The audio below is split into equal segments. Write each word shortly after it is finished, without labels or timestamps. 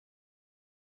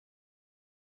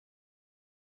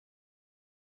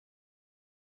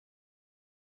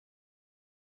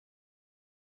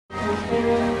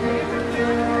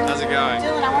How's it going?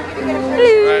 Dylan, I want you to get a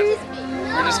Right.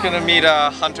 We're just gonna meet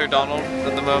Hunter Donald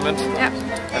at the moment. Yep.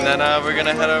 And then we're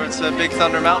gonna head over to Big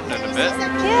Thunder Mountain in a bit. Yay!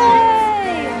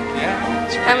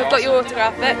 Yeah. And we've got your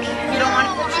autograph book. You don't want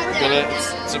to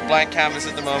It's a blank canvas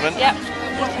at the moment. Yep.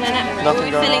 Nothing in it. Nothing we'll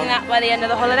be going filling on. that by the end of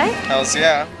the holiday. Hells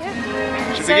yeah.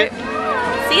 Yeah. Should So, we get?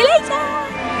 see you later.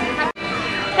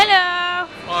 Hello.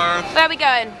 Or Where are we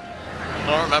going? I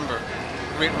don't remember.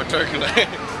 We're meeting my turkey leg.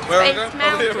 Where are we going? Oh,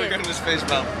 yeah, we're going to Space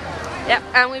Mountain. Yep.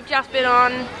 And we've just been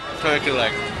on. Turkey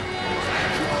leg. I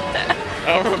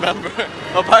don't remember.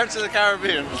 Oh, Pirates of the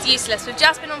Caribbean. It's useless. We've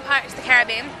just been on Pirates of the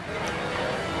Caribbean.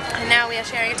 And now we are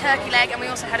sharing a turkey leg, and we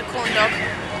also had a corn dog.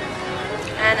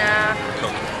 And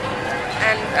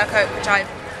a Coke, which I've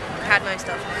had most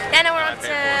of. Yeah, now we're on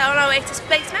our way to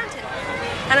Space Mountain.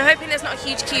 And I'm hoping there's not a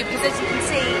huge queue, because as you can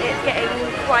see, it's getting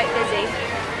quite busy.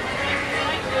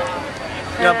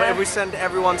 Yeah, but if we send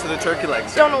everyone to the turkey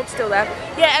legs. Donald's still there.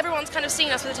 Yeah, everyone's kind of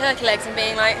seen us with the turkey legs and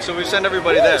being like, so we send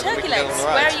everybody there. Turkey so legs,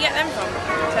 where do you get them from?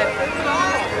 So,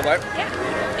 right?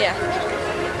 yeah.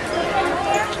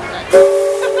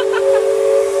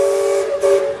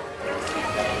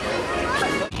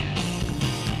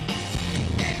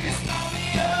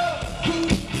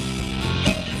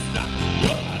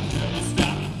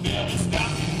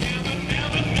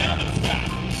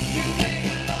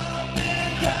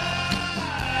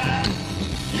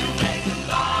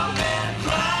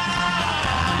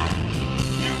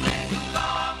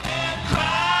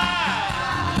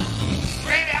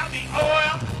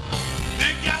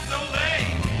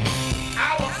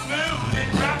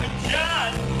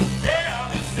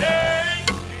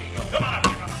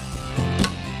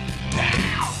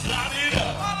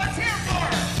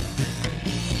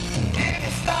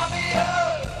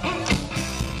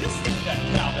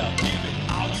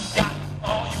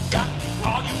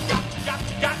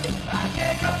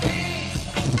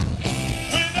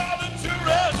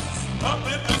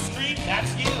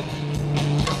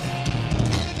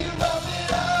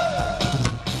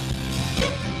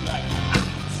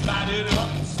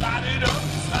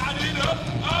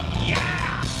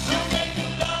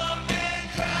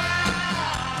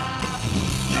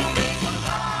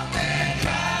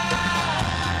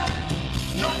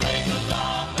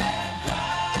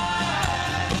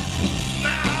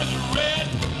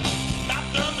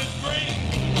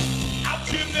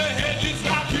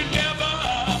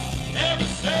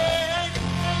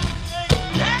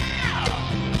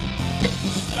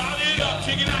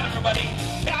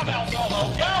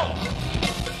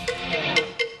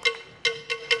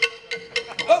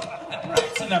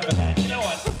 Enough of that. You know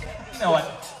what?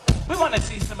 We want to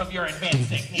see some of your advanced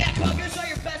technique. Yeah, come on, here's all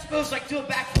your best moves, like do a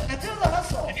backflip. Now do the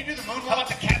hustle. Can you do the moonwalk? How about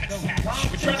the cabin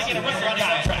patch? We're trying to get a record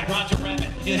contract. Roger Rabbit.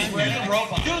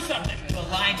 Do something. The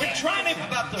line. We're trying to. How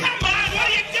about the... Come on, what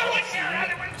are you doing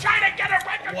here? We're trying to get a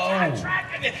record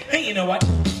contract. Hey, you know what?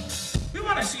 We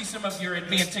want to see some of your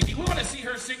advanced technique. We want to see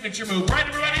her signature move. Right,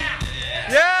 everybody?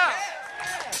 Yeah!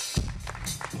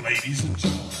 Ladies and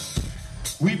gentlemen,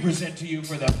 we present to you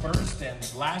for the first and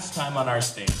last time on our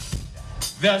stage,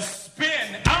 the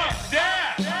spin of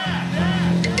death!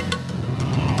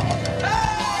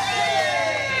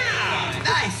 Hey!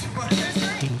 Nice!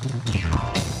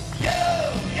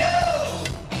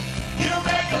 You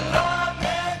make a long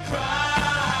man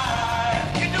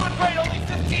cry. You're doing great, only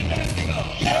 15 minutes to go.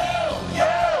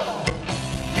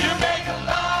 You make a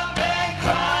long man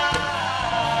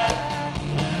cry.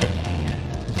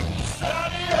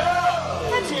 Start it up.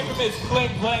 That's infamous cling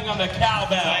clang on the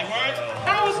cowbell.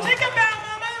 Now let's take a bow,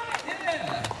 mama.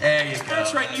 Yeah. There you go.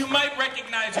 That's right. You might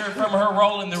recognize her from her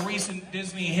role in the recent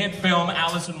Disney hit film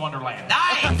Alice in Wonderland.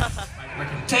 Nice!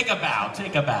 Take a bow,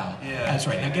 take a bow. Yeah. That's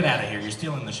right. Now get out of here. You're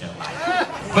stealing the show.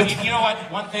 But you know what?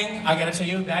 One thing I gotta tell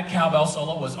you, that cowbell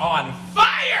solo was on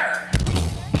fire!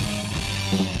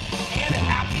 And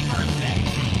happy birthday.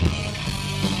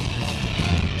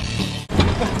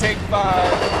 Take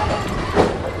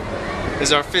 5. This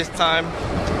is our 5th time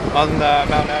on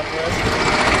Mount Everest.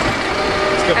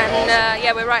 It's good. And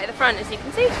yeah, we're right at the front, as you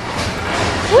can see.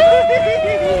 Woo!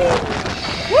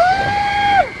 Woo!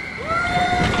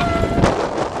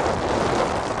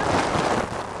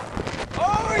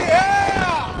 Oh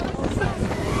yeah!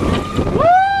 Woo!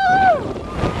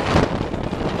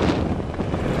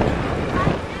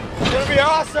 It's gonna be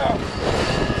awesome!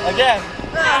 Again.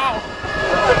 Ow.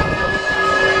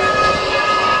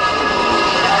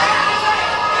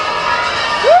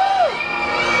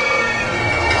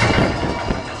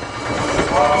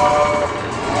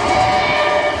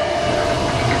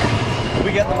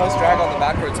 We get the most drag on the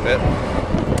backwards bit.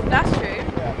 That's true.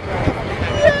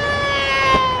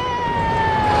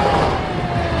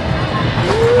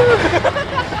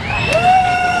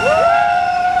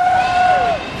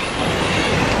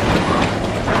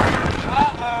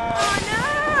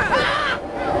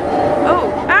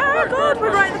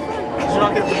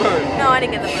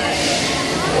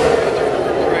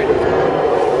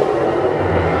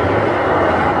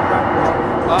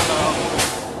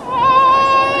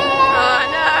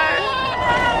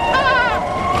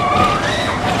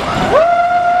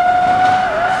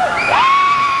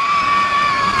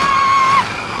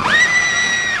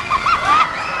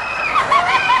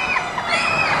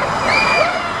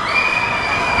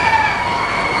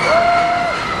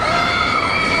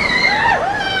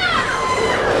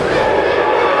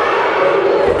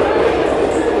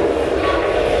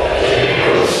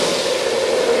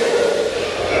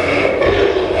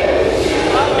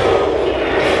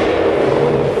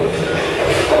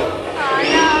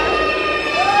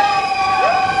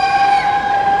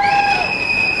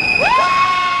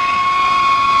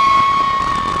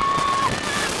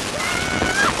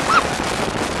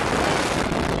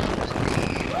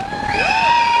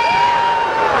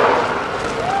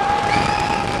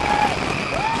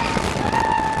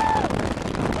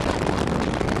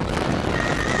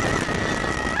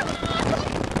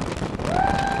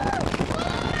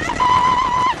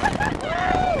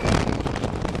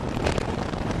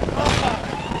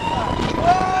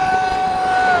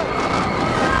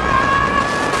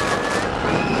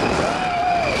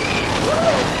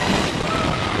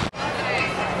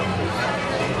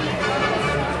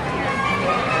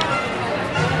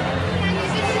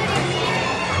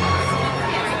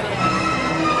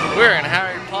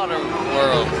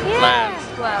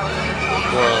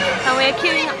 we're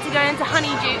queuing up to go into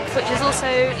Honeydukes, which is also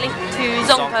linked to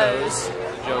Zonko's.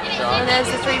 Joke shop. And there's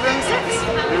the 3 room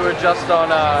 6. We were just on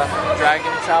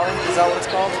Dragon Challenge, is that what it's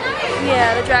called?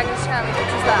 Yeah, the Dragon's Challenge,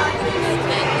 which is that.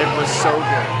 It was so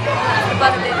good. The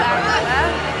butterbeer barrel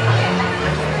there.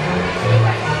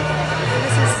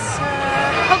 This is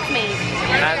Hogsmeade.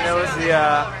 And there was the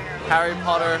Harry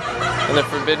Potter and the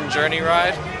Forbidden Journey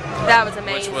ride, That was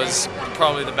amazing. which was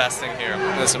probably the best thing here.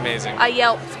 It was amazing. I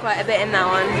yelped quite a bit in that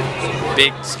one.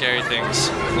 Big, scary things.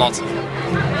 Lots of them.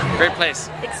 Great place.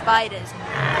 Big spiders.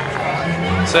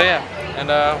 So yeah, and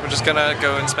we're just gonna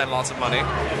go and spend lots of money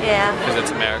Yeah. because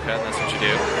it's America and that's what you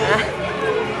do.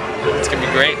 Yeah. It's gonna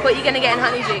be great. What are you going to get in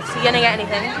Honeydukes? Are you going to get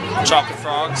anything? Chocolate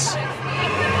frogs,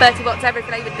 30 bucks every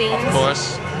flavoured beans. of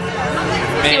course.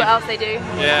 See what else they do.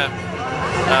 Yeah.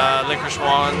 Licorice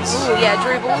wands. Ooh, yeah,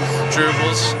 droobles.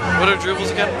 Droobles. What are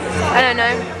droobles again? I don't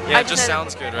know. Yeah, I it just know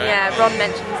sounds good, right? Yeah, Ron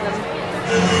mentions them.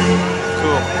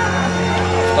 Cool.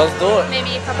 Let's do it.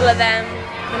 Maybe a couple of them,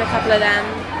 and a couple of them.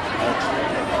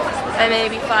 And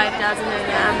maybe 5 dozen of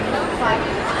them.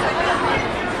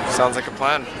 Sounds like a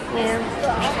plan. Yeah.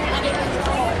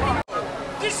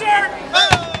 Dessert!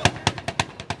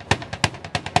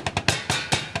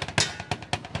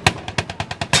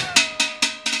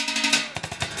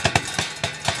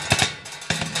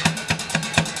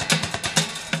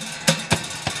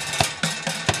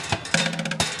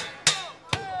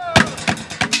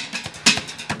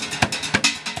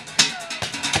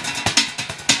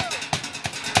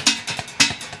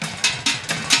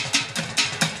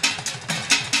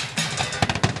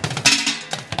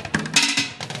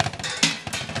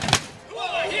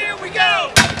 Here we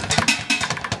go!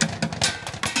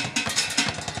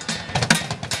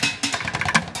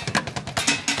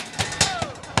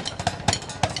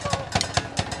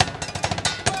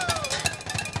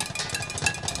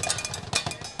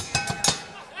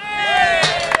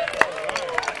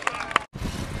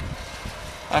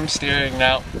 I'm steering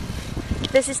now.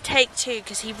 This is take 2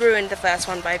 because he ruined the first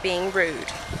one by being rude.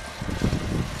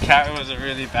 Carrie was a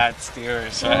really bad steerer,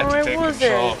 so I had to take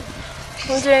control.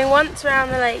 We're doing once around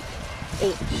the lake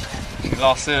each. She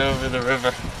lost it over the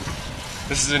river.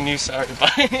 This is a new sorry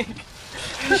bike.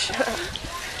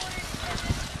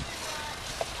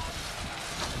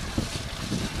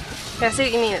 Yeah, I see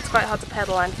what you mean. It's quite hard to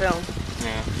pedal and film.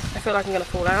 Yeah. I feel like I'm going to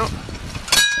fall out.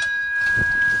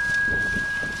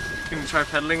 Can you try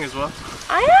pedaling as well?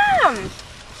 I am!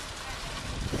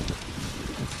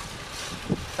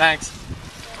 Thanks.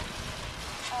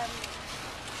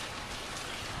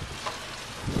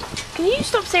 Can you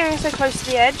stop steering so close to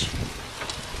the edge?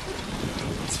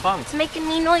 It's fun. It's making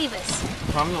me nervous.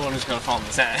 I'm the one who's gonna fall in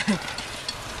the sand.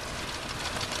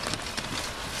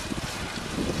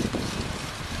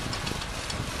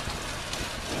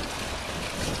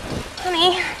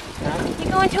 Honey,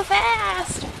 you're going too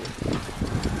fast.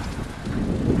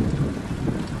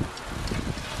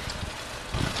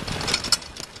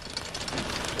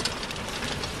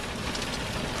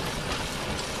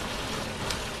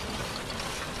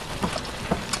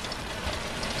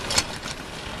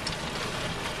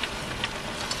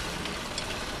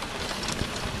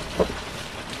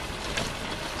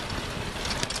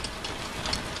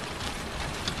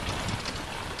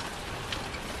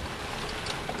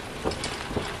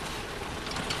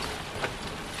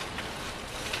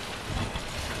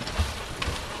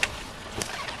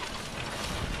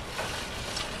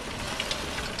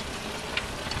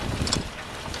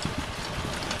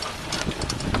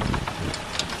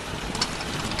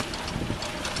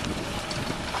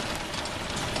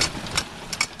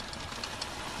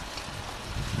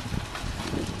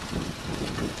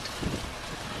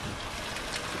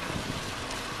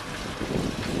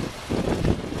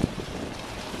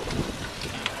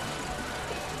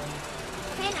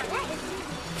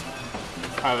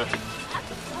 Have it.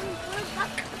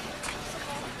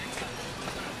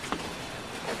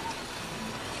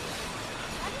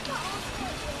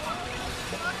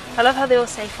 I love how they all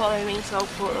say follow me to Old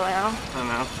Port Royale. I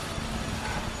know.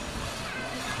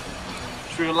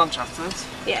 Should we go lunch after this?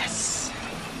 Yes.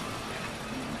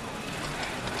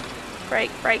 Break,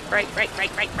 break, break, break,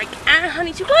 break, break, break. And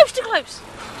honey, too close, too close.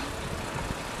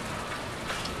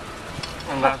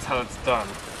 And that's how it's done.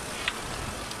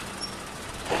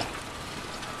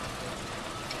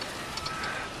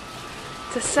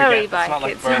 It's a Surrey It's not bike,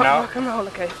 like it's not Burnout. rock and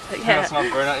roller coaster. Yeah. Yeah, It's not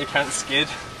burnout, you can't skid.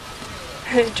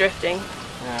 drifting.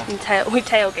 Yeah. And we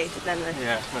tailgated them though.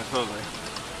 Yeah, no, totally.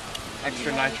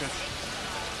 Extra nitrous.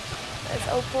 There's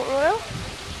Old Port Royal.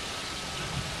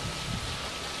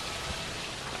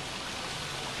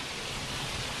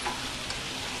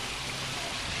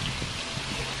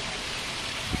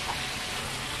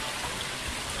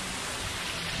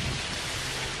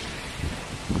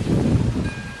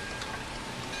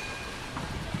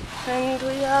 And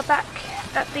we are back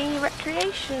at the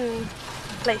recreation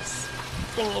place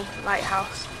thingy,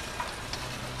 lighthouse.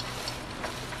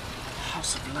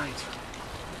 House of Light.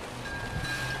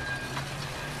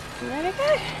 And there we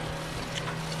go.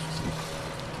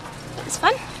 It's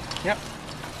fun. Yep.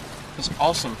 It was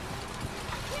awesome.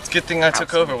 It's a good thing I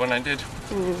took over when I did.